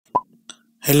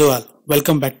Hello all,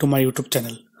 welcome back to my YouTube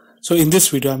channel. So in this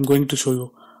video I'm going to show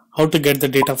you how to get the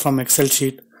data from Excel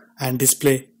sheet and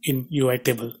display in UI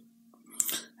table.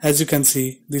 As you can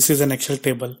see, this is an Excel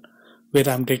table where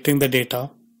I'm taking the data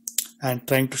and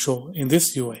trying to show in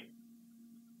this UI.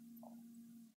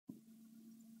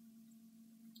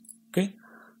 Okay,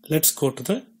 let's go to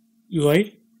the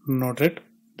UI NODERED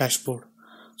dashboard.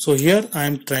 So here I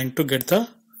am trying to get the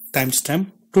timestamp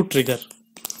to trigger.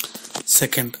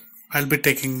 Second, I'll be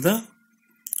taking the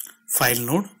file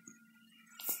node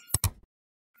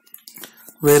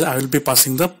where I will be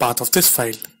passing the path of this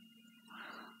file.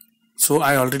 So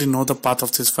I already know the path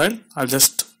of this file. I'll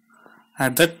just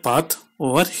add that path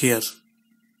over here.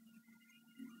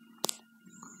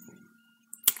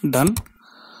 Done.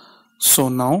 So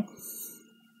now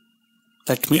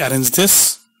let me arrange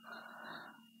this.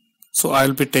 So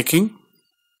I'll be taking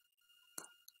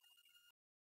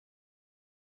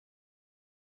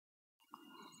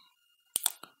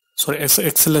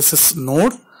XLSS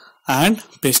node and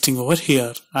pasting over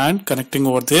here and connecting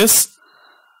over this.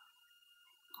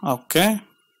 Okay.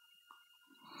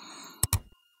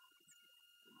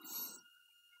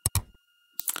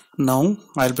 Now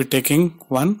I'll be taking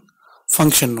one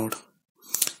function node.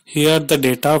 Here the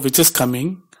data which is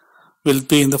coming will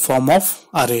be in the form of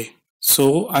array.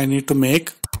 So I need to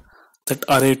make that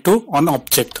array to an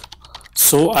object.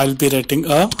 So I'll be writing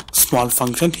a small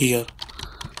function here.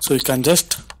 So you can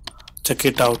just check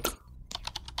it out.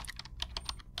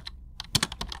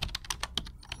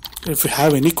 If you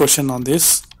have any question on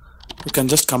this, you can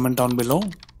just comment down below.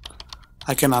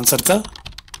 I can answer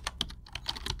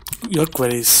your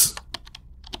queries.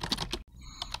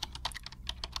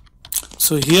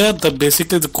 So here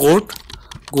basically the code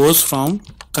goes from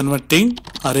converting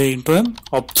array into an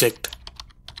object.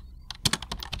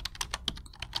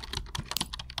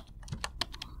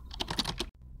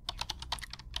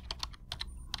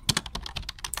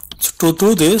 To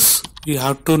do this, you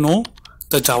have to know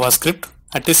the JavaScript.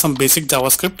 At least some basic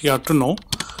JavaScript you have to know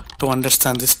to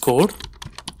understand this code.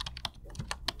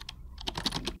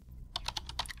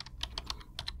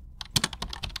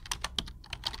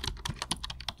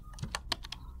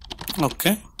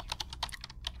 Okay.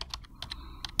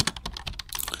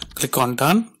 Click on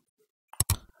done.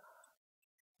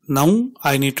 Now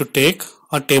I need to take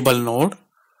a table node.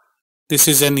 This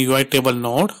is an UI table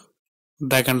node.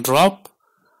 Drag and drop.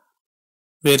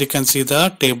 Where you can see the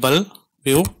table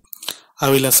view. I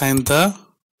will assign the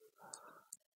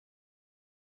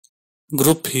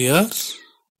group here.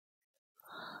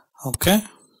 Okay.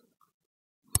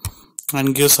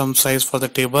 And give some size for the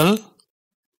table.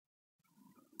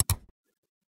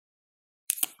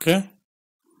 Okay.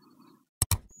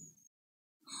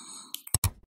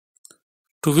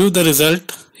 To view the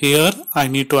result here, I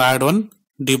need to add one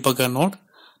debugger node.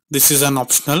 This is an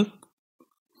optional.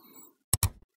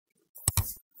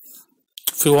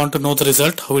 If you want to know the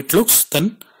result, how it looks,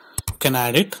 then you can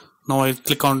add it. Now I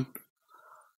click on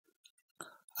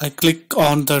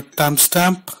the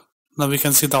timestamp. Now we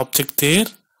can see the object there.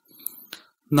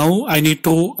 Now I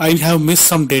have missed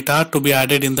some data to be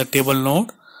added in the table node.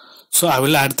 So I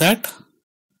will add that.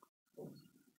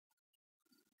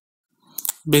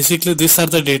 Basically these are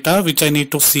the data which I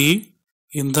need to see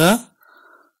in the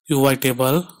UI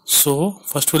table. So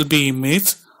first will be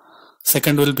image,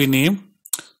 second will be name.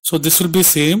 So this will be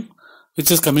same which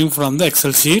is coming from the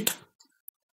Excel sheet.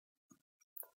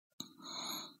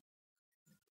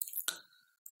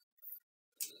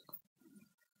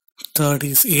 Third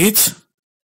is age.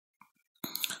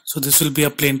 So this will be a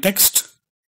plain text.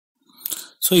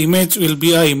 So image will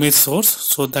be a image source.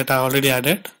 So that I already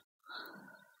added.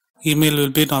 Email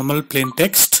will be normal plain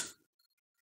text.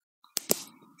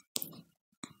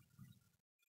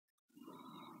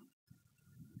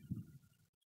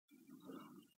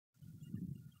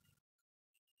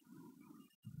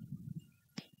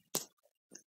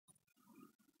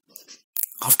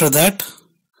 After that,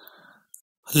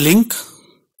 link.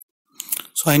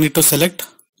 So I need to select,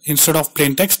 instead of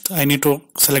plain text, I need to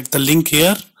select the link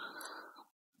here.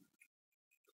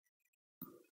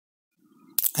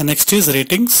 And next is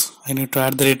ratings. I need to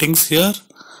add the ratings here.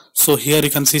 So here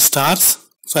you can see stars.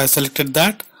 So I selected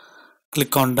that.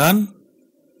 Click on done.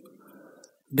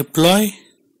 Deploy.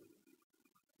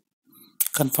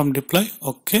 Confirm deploy.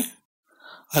 Okay.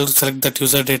 I'll select that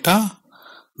user data.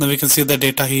 Now we can see the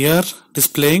data here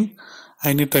displaying.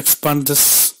 I need to expand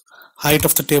this height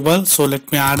of the table. So let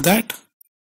me add that.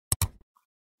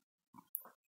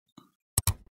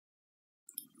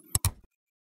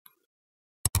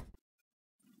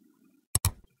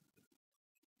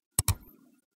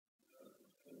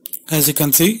 As you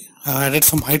can see, I added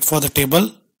some height for the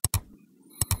table.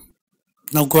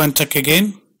 Now go and check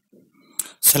again.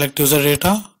 Select user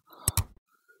data.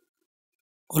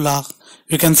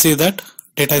 You can see that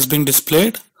data is being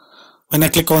displayed. When I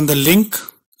click on the link,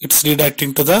 it's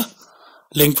redirecting to the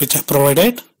link which I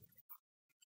provided.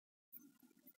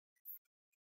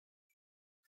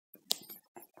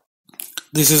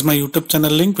 This is my YouTube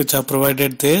channel link which I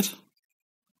provided there.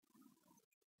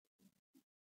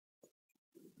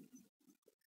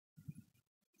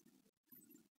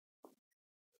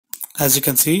 As you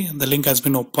can see, the link has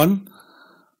been opened.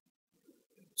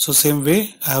 So same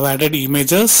way, I have added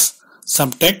images,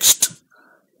 some text,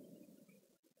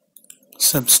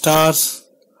 some stars.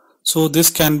 So this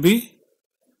can be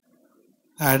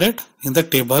added in the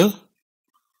table,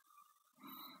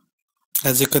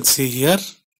 as you can see here.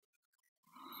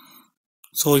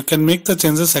 So you can make the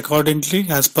changes accordingly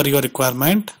as per your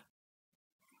requirement.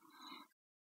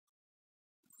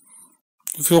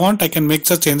 If you want, I can make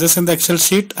the changes in the Excel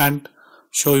sheet and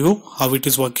show you how it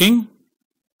is working.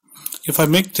 If I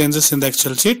make changes in the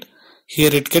Excel sheet,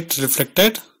 here it gets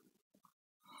reflected.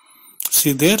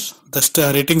 See there,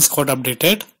 the ratings got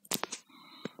updated.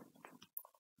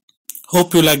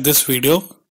 Hope you like this video,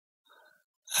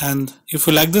 and if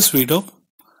you like this video,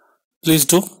 please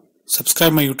do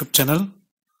subscribe my YouTube channel.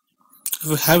 If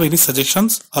you have any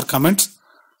suggestions or comments,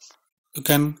 you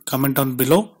can comment down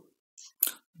below.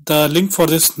 The link for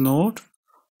this node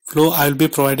flow I will be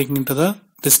providing into the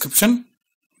description.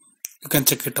 You can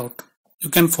check it out. You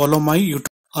can follow my YouTube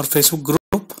or Facebook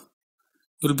group.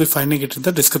 You will be finding it in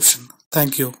the description.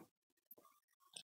 Thank you.